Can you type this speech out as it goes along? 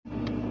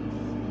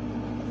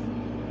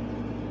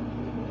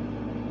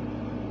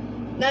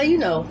Now, you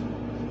know,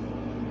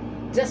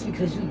 just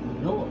because you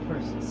know a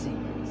person's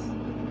secrets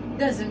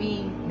doesn't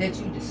mean that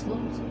you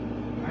disclose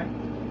them, right?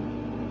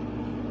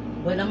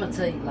 But I'm going to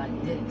tell you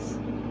like this.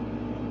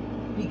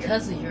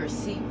 Because of your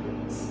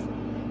secrets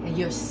and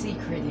your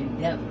secret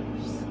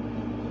endeavors,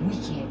 we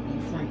can't be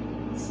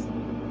friends.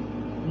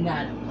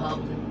 Not in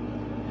public,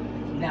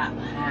 not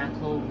behind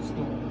closed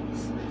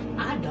doors.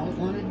 I don't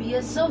want to be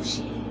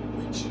associated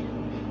with you.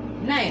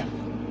 Now,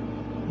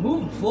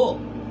 moving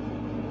forward.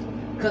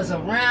 Because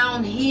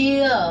around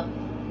here,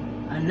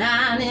 a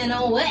 9 in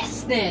a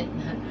West End,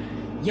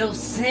 your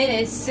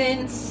sin,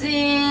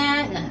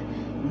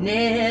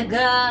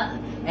 nigga,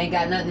 ain't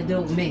got nothing to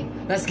do with me.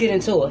 Let's get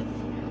into it.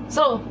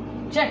 So,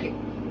 check it.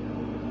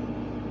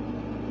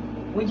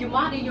 When you're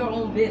minding your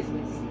own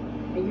business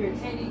and you're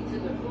attending to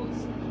the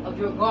fruits of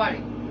your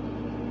garden,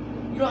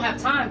 you don't have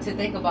time to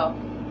think about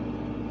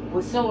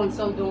what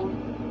so-and-so doing.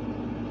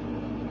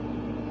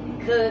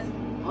 Because,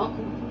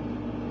 uncle,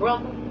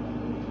 brother,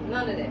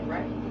 none of that,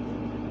 right?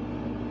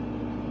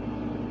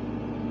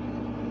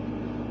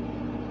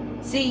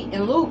 See,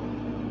 in Luke,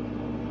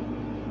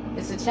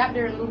 it's a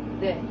chapter in Luke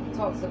that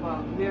talks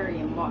about Mary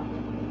and Martha.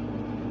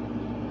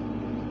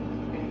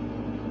 Okay?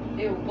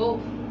 They were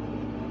both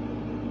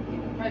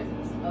in the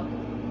presence of the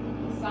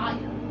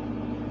Messiah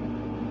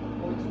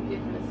for two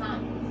different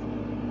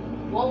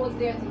assignments. One was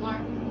there to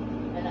learn,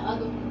 and the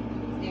other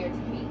one was there to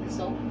feed the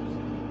soldiers,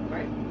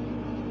 right?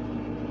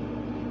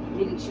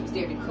 Meaning she was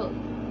there to cook.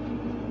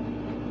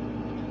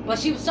 But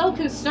she was so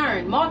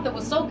concerned, Martha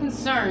was so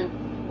concerned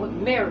what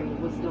Mary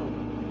was doing,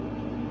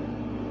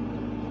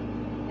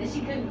 that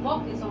she couldn't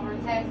focus on her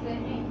task at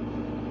hand.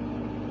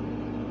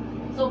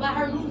 So by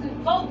her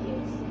losing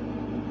focus,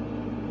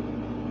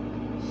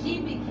 she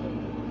began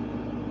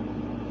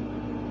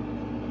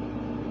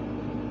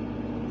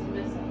to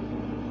mess up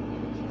in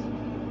the kitchen.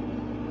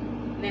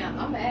 Now,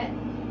 I'm mad.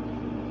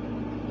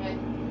 Okay?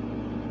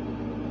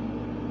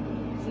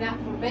 It's not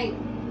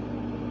verbatim.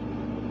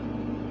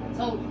 I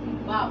told you,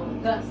 Bible,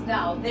 thus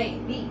thou they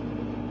be.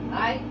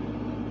 Alright?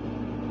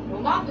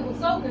 Well, Martha was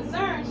so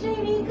concerned, she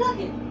ain't even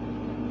cooking.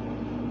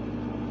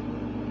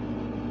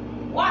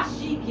 Why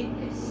she get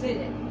to sit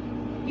at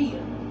the feet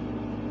of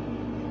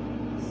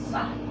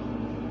Messiah?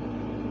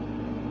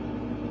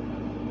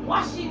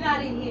 Why she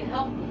not in here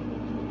helping?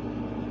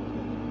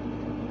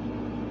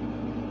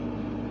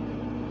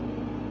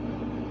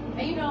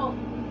 And you know,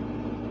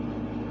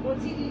 when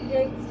T.D.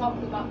 Jakes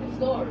talked about the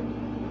story,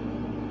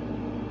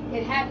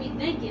 it had me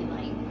thinking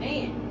like,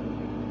 man,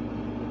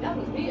 that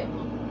was me at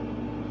one point.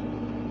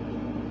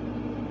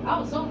 I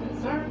was so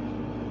concerned,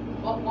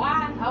 but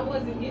why I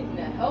wasn't getting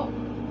the help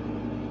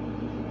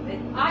that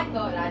I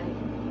thought I did.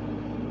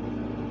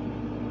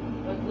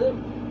 But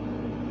literally,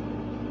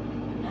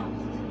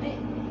 announced to me,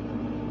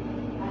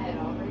 I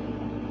already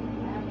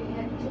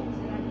had the tools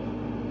that I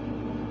needed.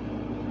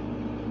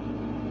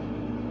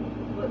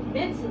 But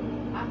mentally,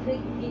 I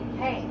couldn't get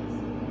past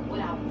what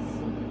I was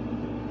seeing.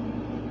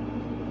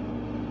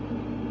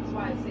 That's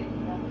why I said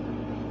nothing.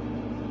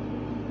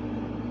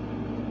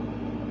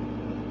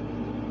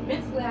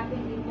 Mentally, I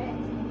couldn't get past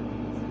it.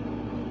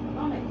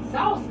 I'm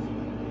exhausted.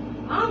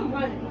 I'm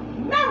running a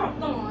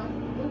marathon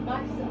with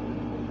myself.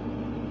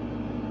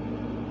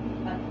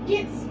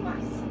 Against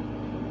myself.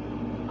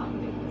 I'm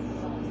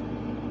exhausted.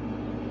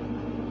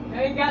 I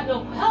ain't got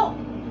no help.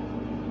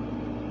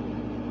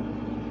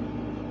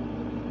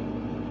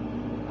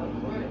 I was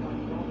worried about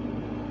going.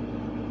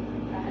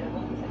 I had a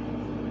whole task.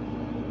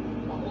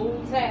 A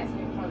whole task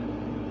in front of me.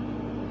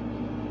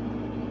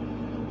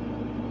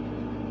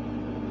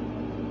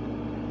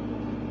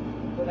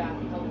 But I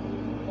was focused.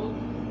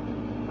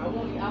 I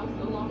was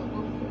no longer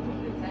focused on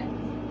the task.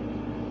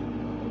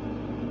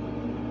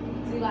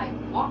 See, like,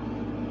 Mark,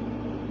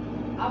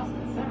 I was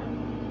concerned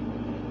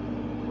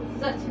with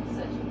such and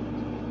such a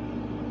person.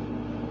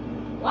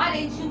 Why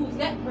they choose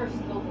that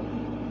person over me?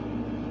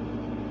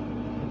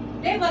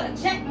 They better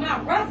check my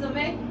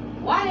resume.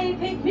 Why they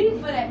pick me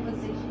for that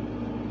position?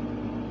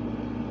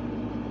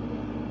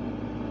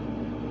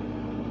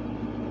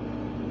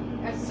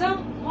 And some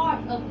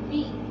part of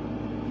me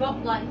felt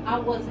like I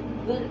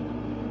wasn't good enough.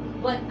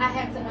 But I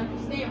had to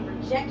understand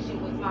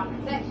rejection was my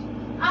protection.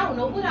 I don't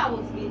know what I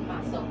was getting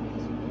myself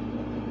into.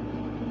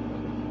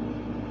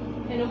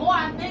 And the more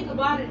I think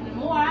about it, the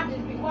more I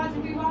just be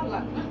watching people, I was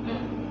like,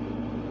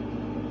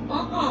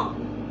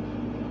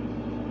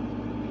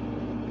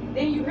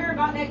 Then you hear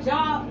about that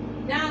job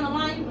down the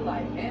line, you be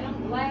like, man,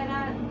 I'm glad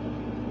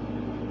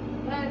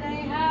they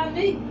ain't hired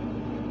me.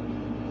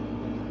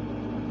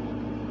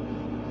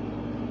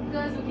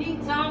 Because of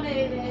Pete, Tommy,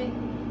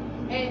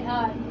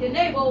 and the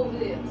neighbor over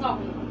there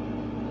talking about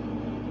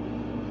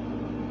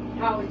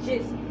how it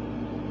just,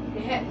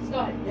 they had to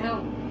start it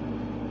down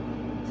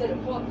to the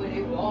point where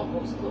they were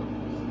almost closed.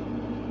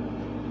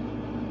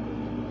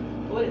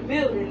 Or the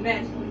building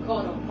magically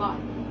caught on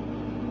fire.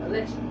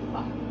 Electrical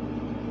fire.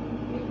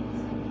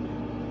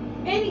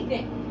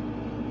 Anything.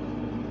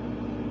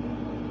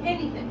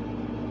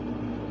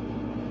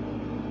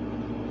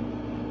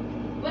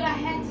 But I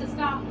had to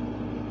stop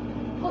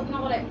putting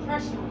all that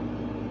pressure on me.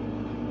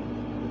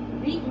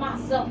 beat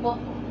myself up all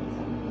the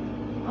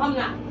time. I'm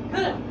not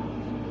good enough.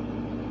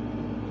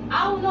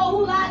 I don't know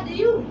who lied to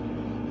you,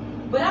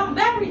 but I'm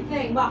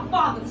everything my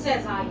father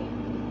says I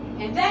am.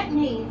 And that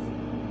means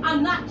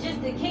I'm not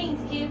just a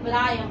king's kid, but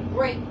I am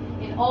great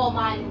in all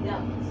my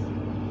endeavors.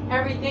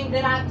 Everything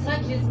that I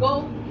touch is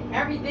gold.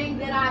 Everything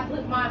that I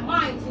put my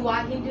mind to,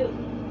 I can do.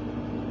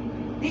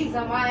 These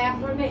are my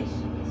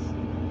affirmations.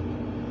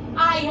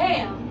 I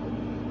am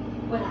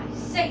what I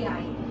say I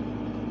am.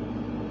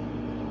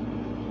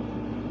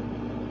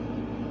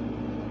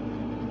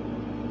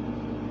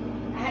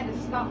 I had to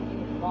stop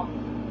being wrong.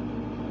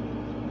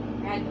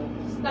 I had to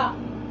stop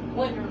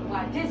wondering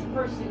why this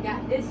person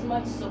got this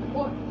much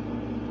support.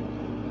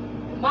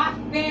 And my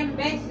fan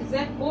base is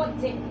at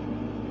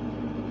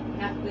 14.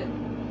 Not good.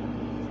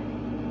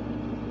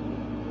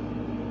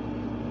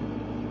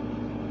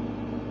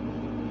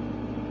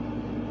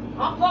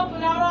 I'm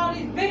pumping out all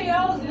these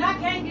videos and I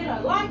can't get a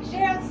like,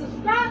 share, and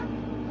subscribe.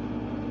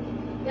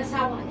 That's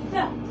how I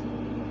felt.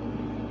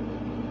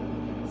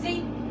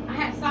 See, I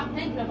had to stop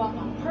thinking about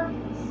my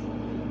purpose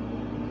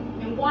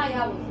and why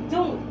I was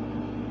doing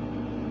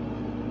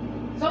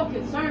it. So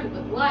concerned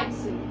with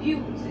likes and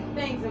views and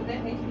things of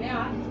that nature.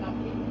 Now I just don't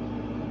care.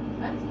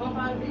 I just pump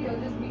out a video,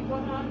 just keep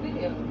pumping out a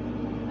video.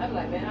 I be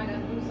like, man, I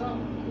gotta do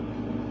something.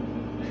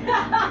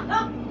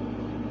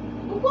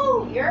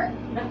 Woo-hoo, you're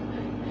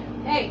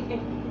hey,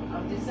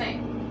 I'm just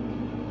saying.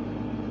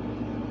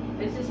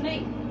 It's just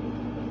me.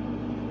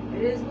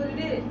 It is what it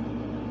is.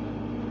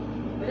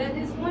 But at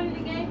this point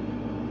in the game,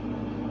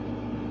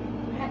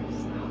 I had to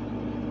stop.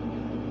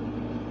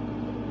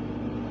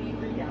 Be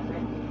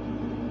redirected.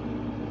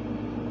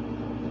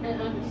 And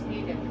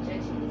understand that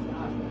protection is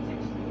God's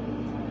protection all the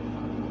entire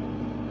time.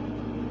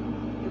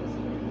 It was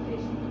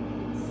beneficial,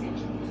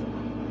 essential to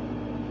life.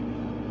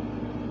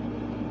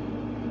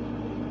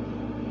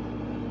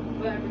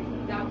 For every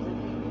 1,000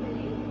 people that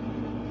hate,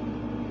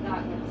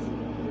 God gonna see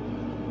them through.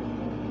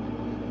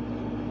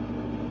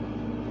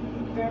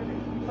 For every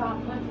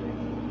 500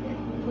 that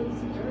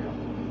puts dirt on,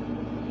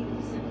 He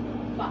will send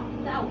another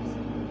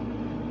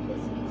 5,000.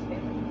 This means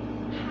very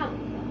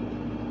highly.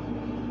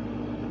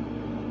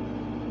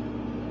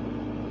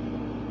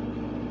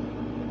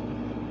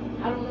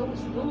 I don't know what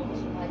you're doing with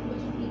your life, but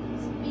you need to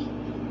speak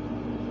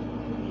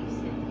these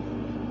things.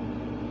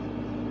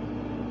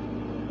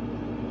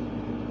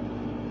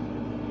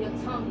 Your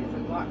tongue is a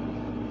garden.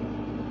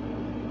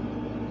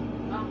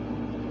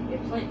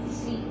 It plants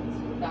seeds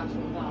without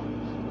your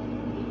knowledge.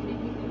 Even if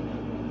you do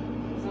know.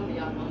 Some of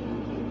y'all don't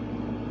even care.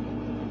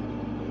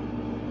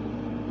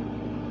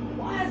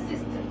 Why is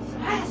this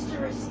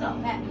disastrous stuff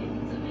happening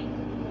to me?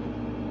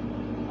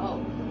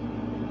 Oh,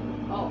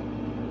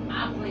 I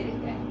played it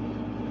back.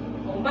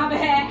 Oh, my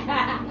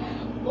bad.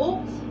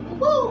 Oops.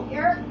 Woo,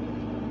 Eric.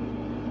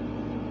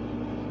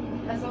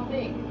 That's on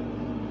me.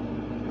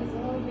 That's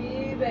on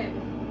me,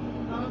 baby.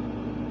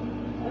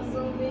 That's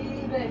on me,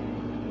 baby.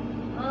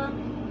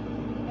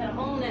 Gotta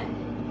own that.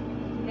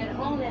 Gotta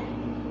own that.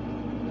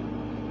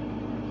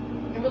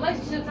 In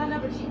relationships, I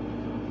never cheat.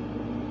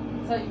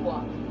 I'll tell you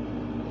why.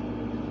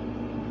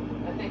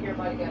 I think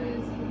everybody got an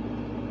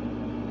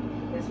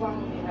STD. That's why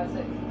when you have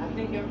sex, I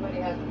think everybody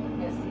has an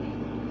STD.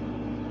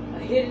 A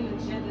hidden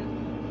agenda.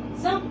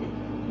 Something.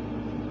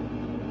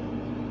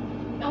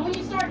 And when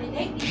you start to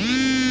date these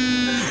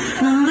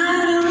people, no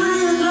matter where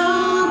you go,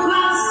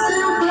 across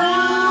the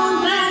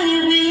globe,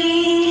 baby.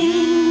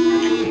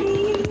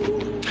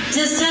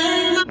 Just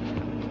take my...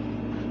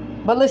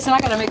 But listen, I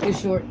gotta make this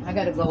short. I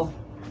gotta go.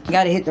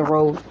 Gotta hit the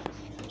road.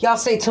 Y'all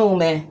stay tuned,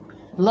 man.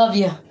 Love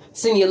you.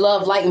 Send you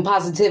love, light, and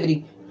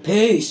positivity.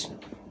 Peace.